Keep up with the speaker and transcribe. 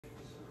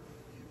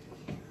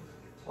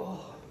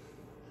Oh.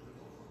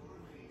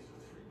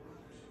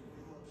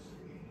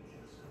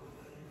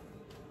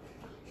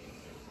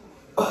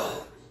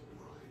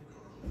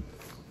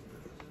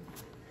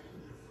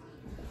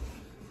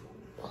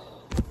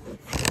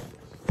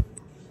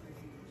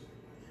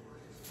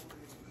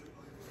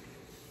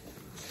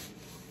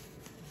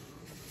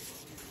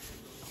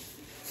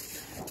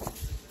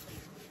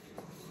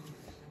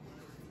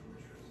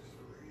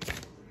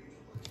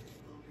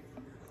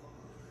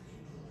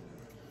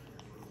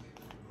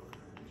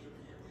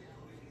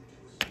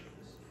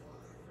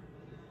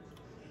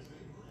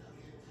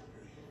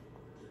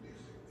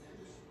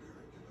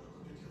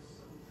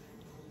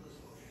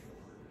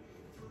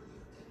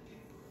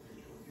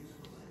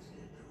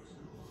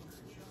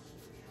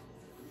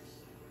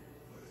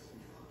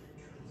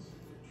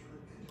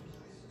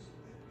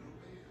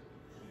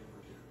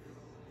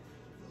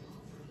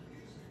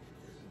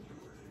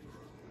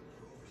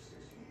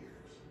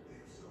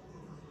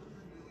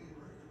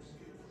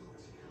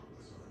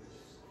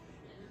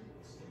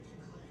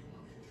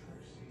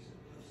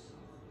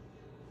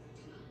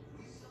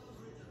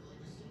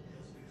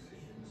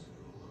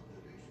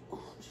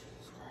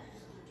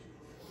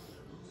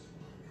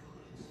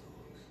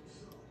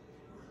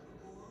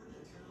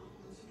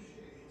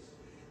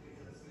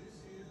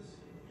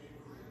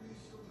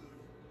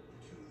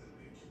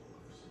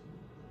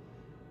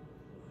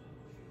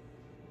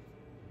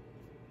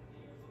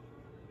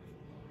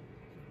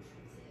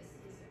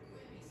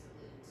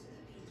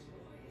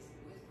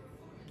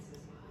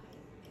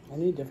 I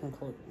need different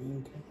color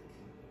ink,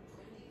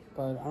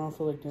 but I don't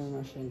feel like doing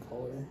my shit in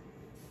color.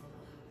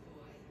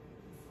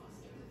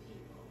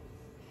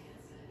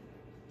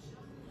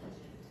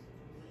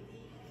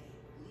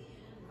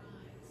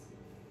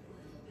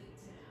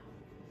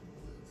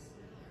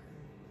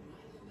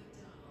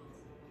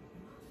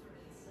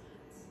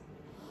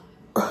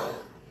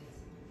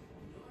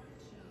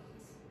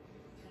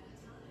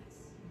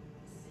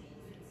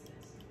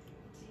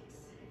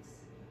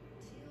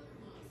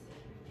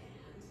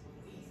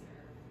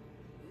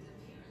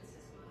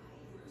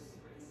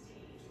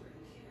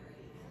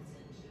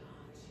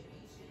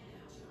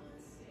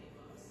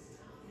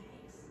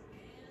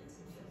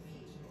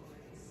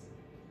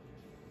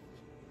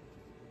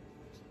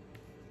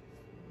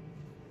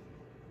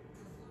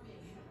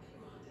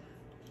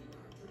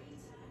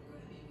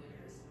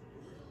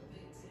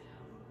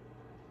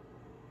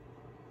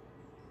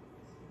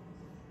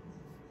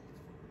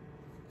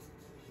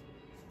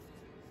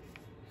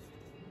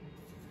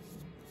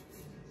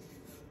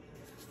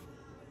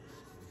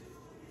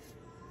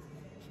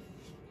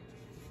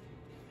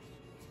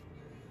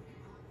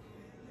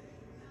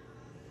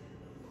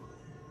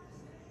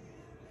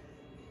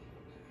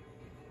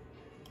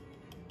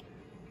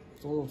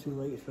 It's a little too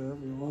late for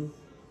everyone.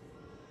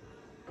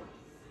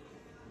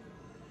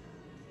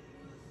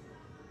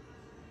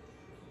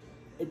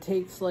 It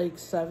takes like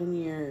 7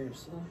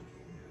 years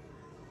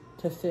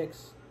to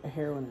fix a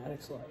heroin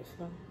addict's life.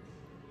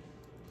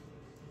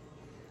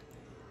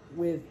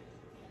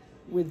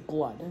 With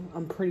blood.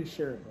 I'm pretty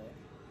sure of it.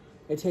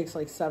 It takes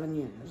like 7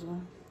 years.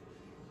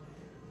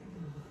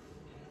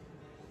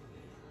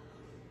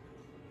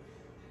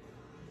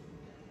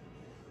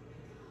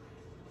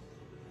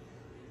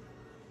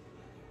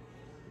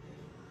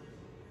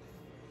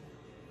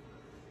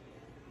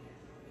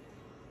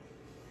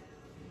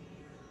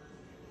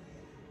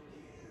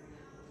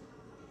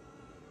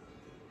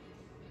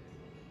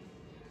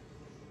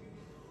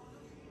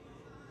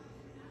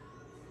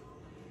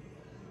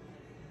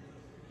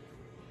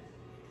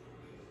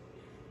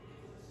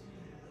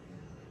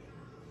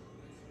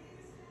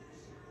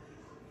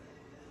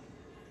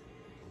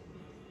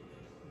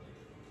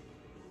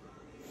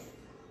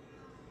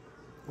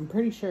 I'm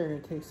pretty sure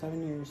it takes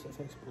 7 years to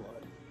fix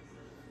blood.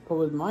 But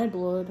with my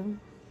blood,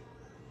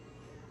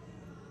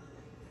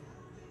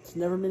 it's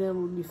never been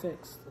able to be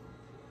fixed.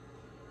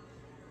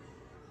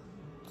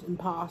 It's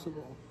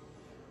impossible.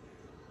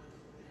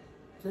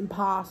 It's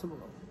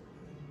impossible.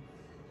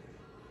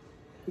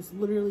 It's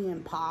literally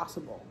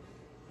impossible.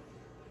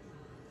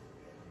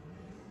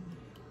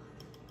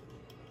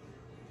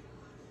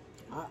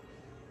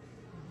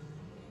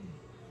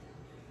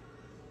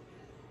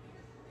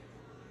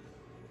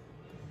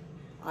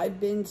 I've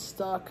been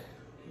stuck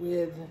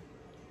with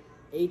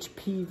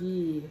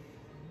HPV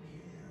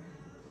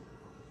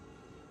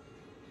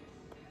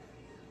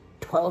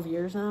 12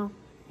 years now,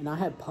 and I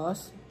had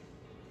pus.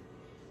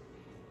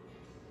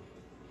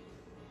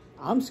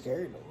 I'm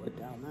scared to look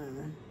down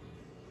there.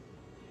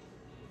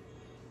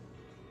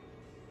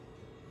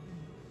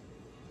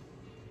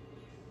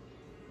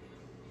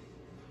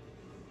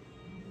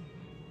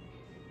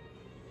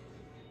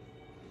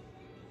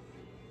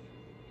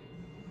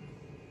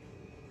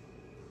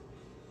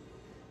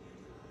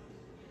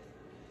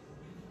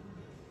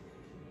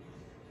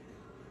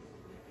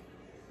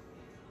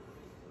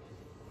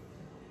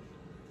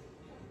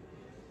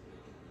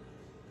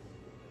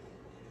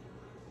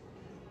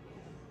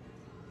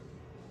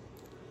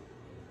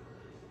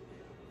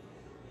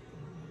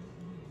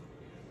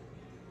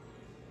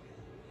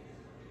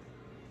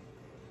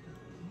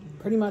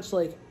 Pretty much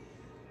like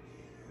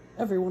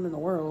everyone in the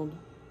world,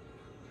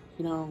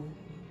 you know,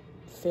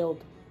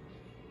 failed.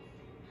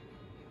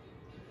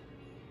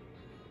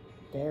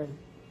 There.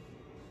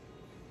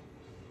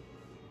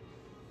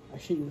 I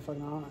shit you the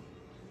fucking not.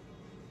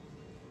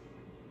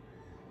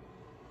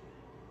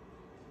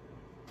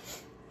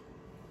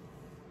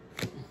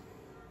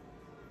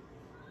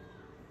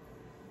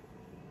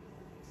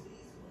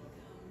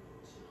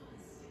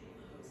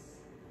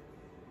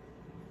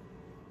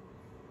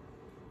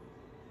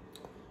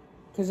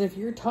 Because if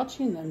you're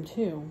touching them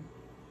too,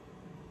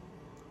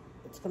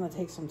 it's going to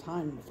take some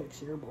time to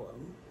fix your blood.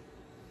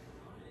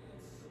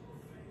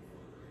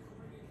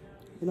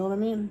 You know what I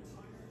mean?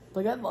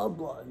 Like, I love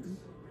blood.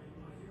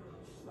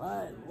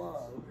 I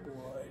love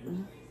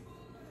blood.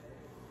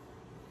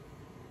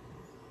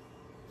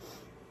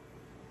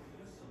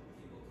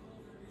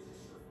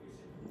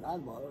 I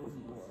love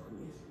blood.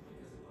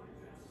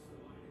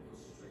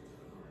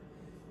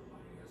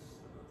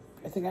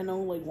 I think I know,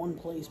 like, one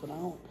place, but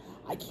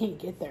I can't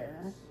get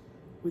there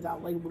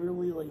without, like,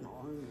 literally, like, an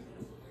army.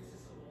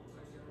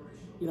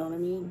 You know what I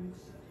mean?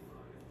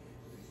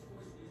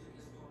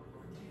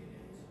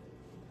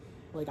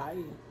 Like,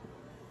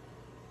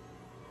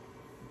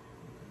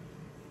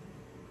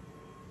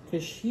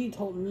 because she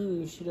told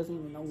me she doesn't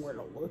even know where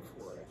to look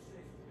for it.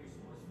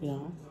 You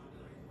know?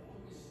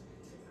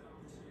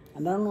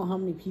 And I don't know how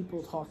many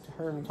people talk to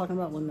her. I'm talking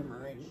about Linda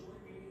Marie,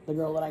 the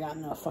girl that I got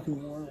in a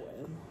fucking war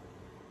with.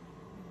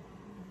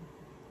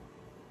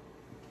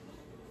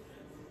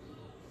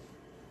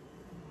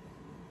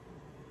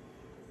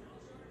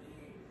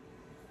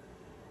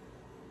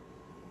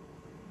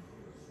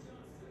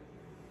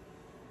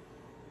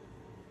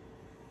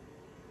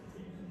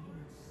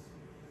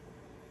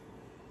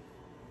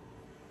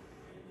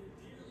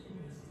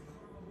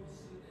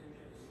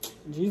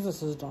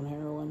 Jesus has done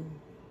heroin.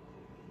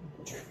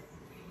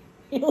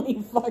 It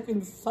really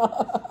fucking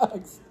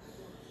sucks.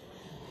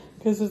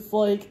 Because it's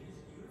like,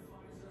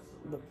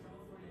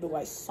 do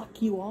I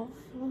suck you off?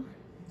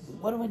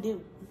 What do I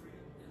do?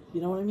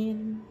 You know what I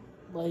mean?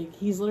 Like,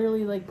 he's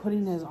literally, like,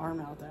 putting his arm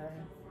out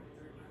there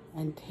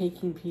and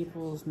taking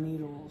people's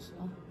needles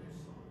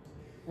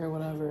or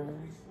whatever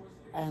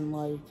and,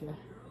 like,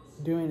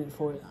 doing it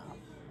for them.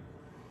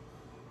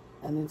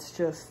 And it's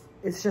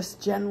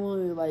just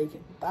generally, like,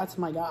 that's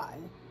my guy.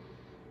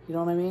 You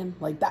know what I mean?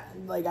 Like, that,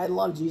 like, I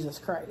love Jesus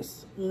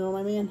Christ. You know what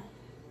I mean?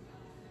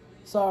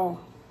 So,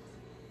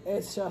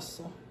 it's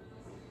just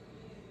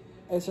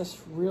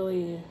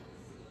really,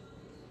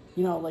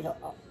 you know, like,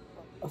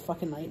 a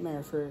fucking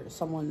nightmare for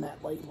someone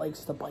that, like,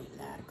 likes to bite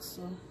necks.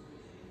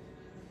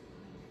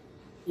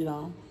 You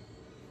know?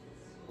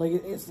 Like,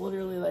 it's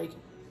literally like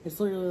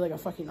a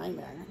fucking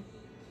nightmare.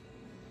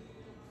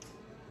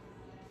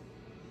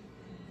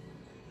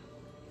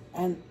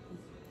 And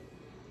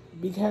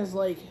because,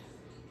 like,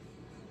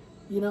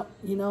 you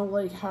know,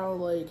 like, how,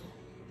 like,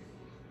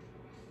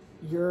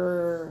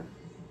 you're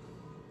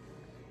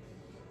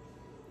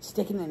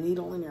sticking a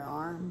needle in your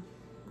arm,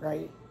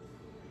 right?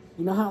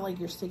 You know how, like,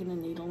 you're sticking a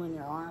needle in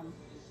your arm,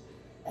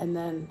 and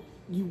then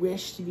you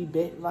wish to be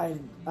bit by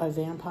a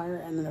vampire,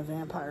 and then a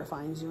vampire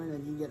finds you, and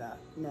then you get a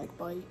neck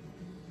bite,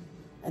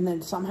 and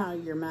then somehow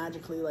you're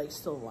magically, like,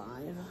 still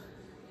alive.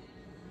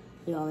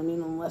 You know what I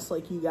mean? Unless,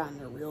 like, you got in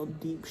a real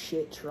deep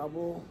shit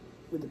trouble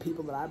with the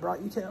people that I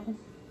brought you to.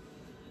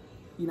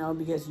 You know,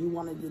 because you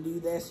wanted to do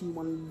this, you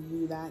wanted to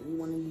do that, you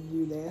wanted to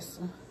do this.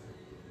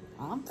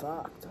 I'm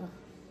fucked.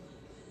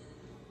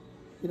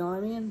 You know what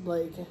I mean?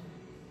 Like,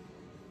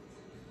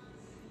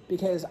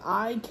 because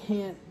I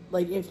can't,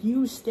 like, if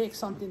you stick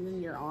something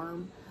in your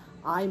arm,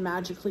 I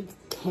magically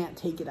can't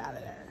take it out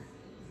of there.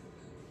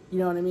 You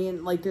know what I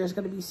mean? Like, there's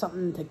going to be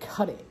something to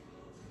cut it,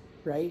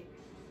 right?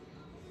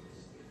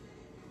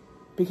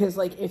 Because,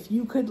 like, if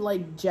you could,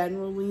 like,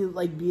 generally,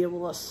 like, be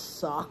able to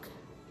suck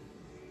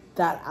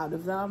that out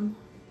of them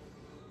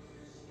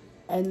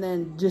and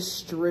then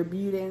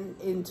distribute it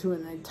into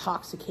an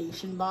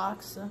intoxication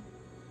box,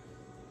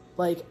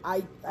 like,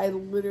 I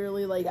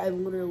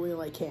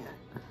literally can't.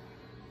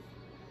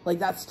 Like,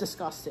 that's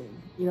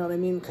disgusting. You know what I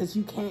mean? Because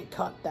you can't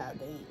cut that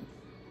vein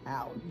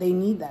out. They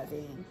need that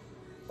vein.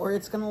 Or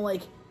it's gonna,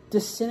 like,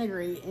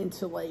 disintegrate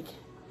into, like,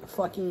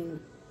 fucking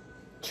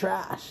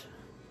trash.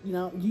 You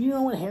know? Do you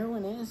know what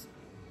heroin is?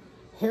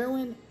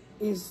 Heroin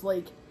is,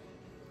 like,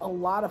 a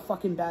lot of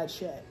fucking bad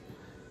shit.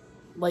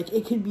 Like,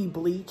 it could be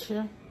bleach.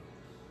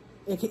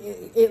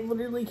 It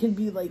literally could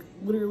be, like,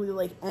 literally,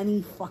 like,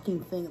 any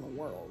fucking thing in the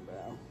world,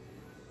 bro.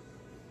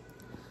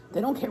 They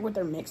don't care what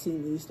they're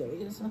mixing these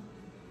days.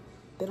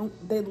 They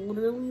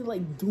literally,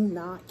 like, do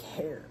not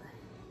care.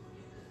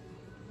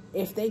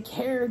 If they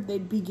cared,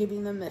 they'd be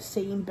giving them the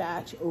same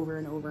batch over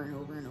and over and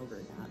over and over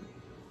again.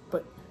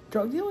 But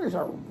drug dealers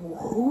are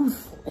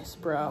ruthless,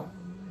 bro.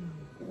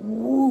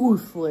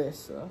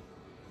 Ruthless.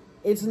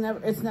 It's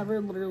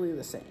never literally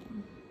the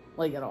same.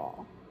 Like, at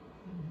all.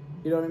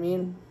 You know what I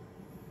mean?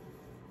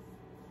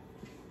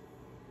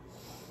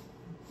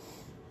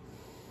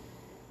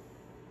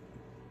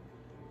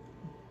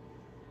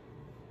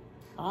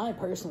 I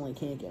personally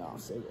can't get off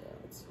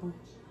cigarettes.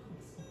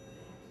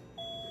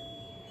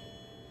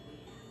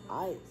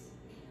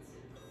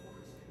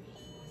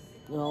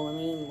 You know what I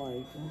mean?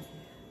 Like,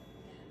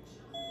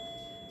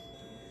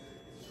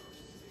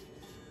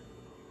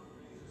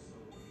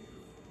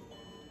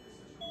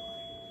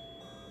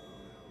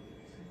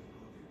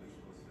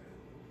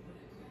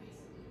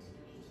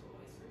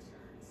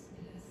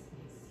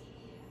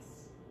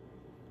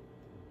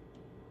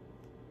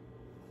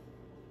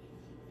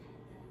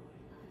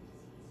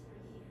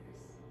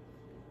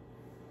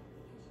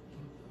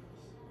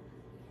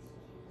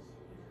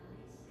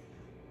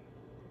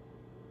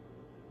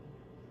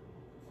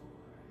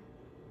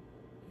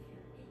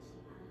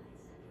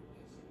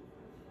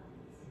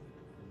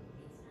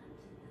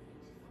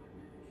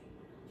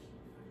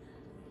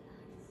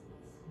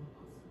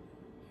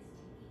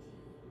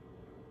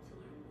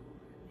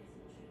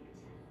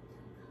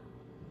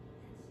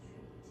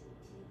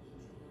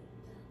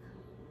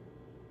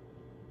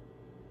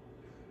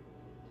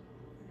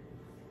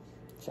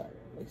 sorry,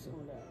 like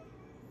someone out.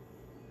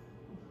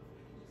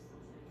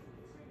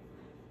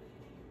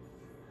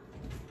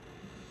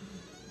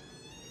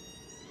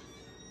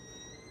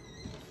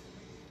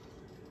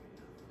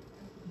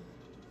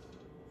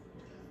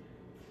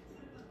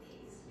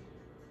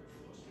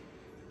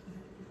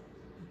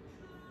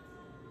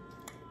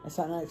 I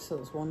sat next to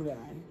this one guy,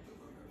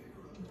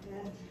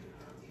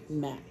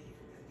 Matt.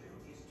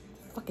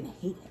 I fucking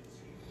hate him.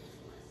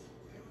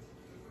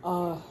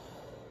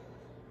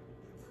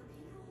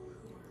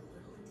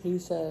 He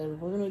said,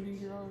 we're gonna do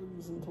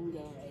drugs until we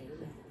die.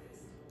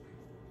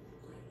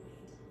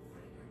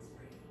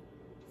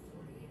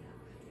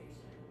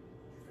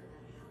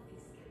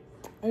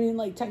 I mean,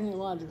 like,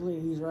 technologically,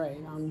 he's right.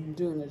 I'm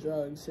doing the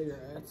drugs,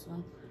 cigarettes,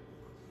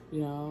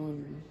 you know,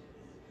 and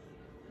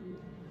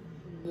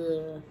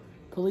the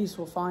police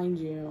will find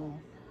you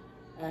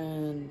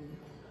and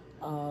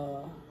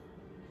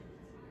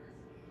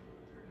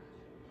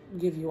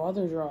give you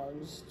other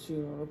drugs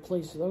to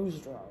replace those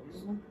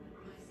drugs.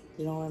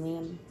 You know what I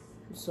mean?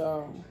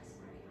 So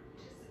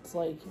it's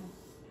like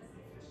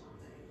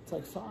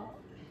fuck.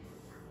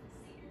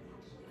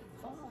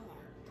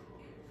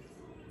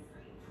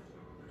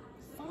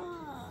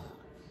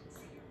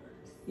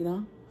 You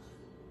know?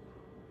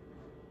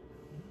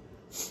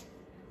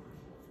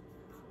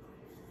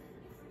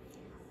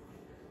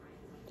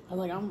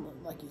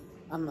 I'm lucky.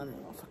 I'm not in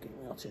a fucking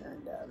wheelchair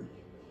and dead.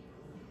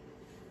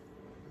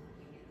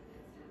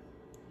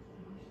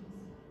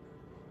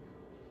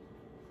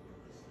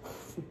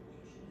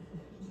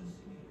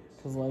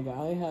 Cause like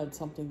I had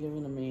something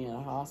given to me at a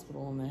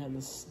hospital and they had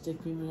to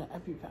stick me with an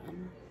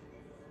EpiPen.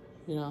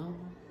 You know?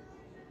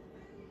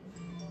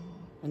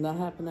 And that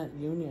happened at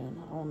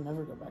Union. I'll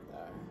never go back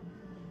there.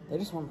 They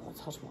just wanted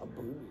to touch my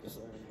boobies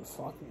and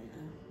fuck me.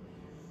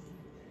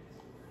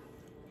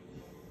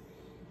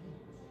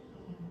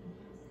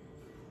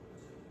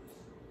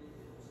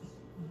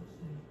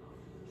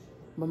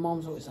 My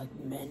mom's always like,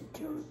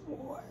 mental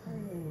ward.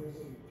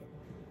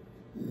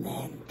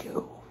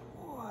 Mental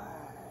ward.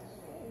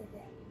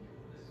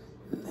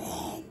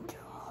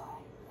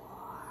 Mental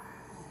ward.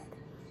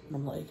 And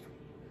I'm like,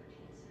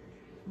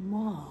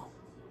 Mom,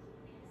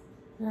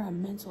 you're a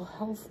mental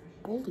health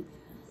bully.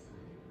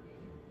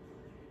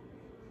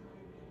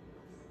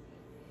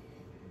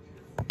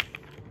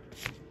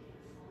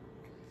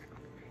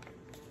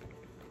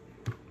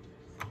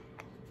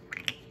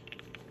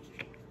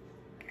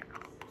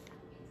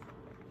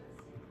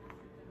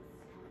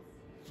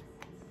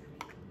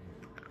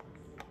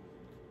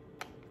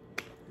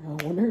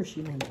 I wonder if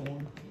she went to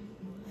one.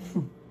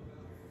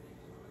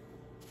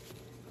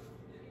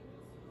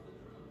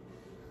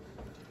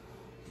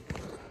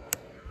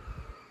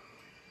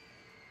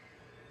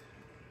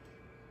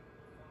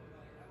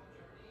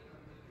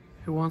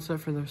 Who wants that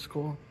for their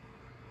school?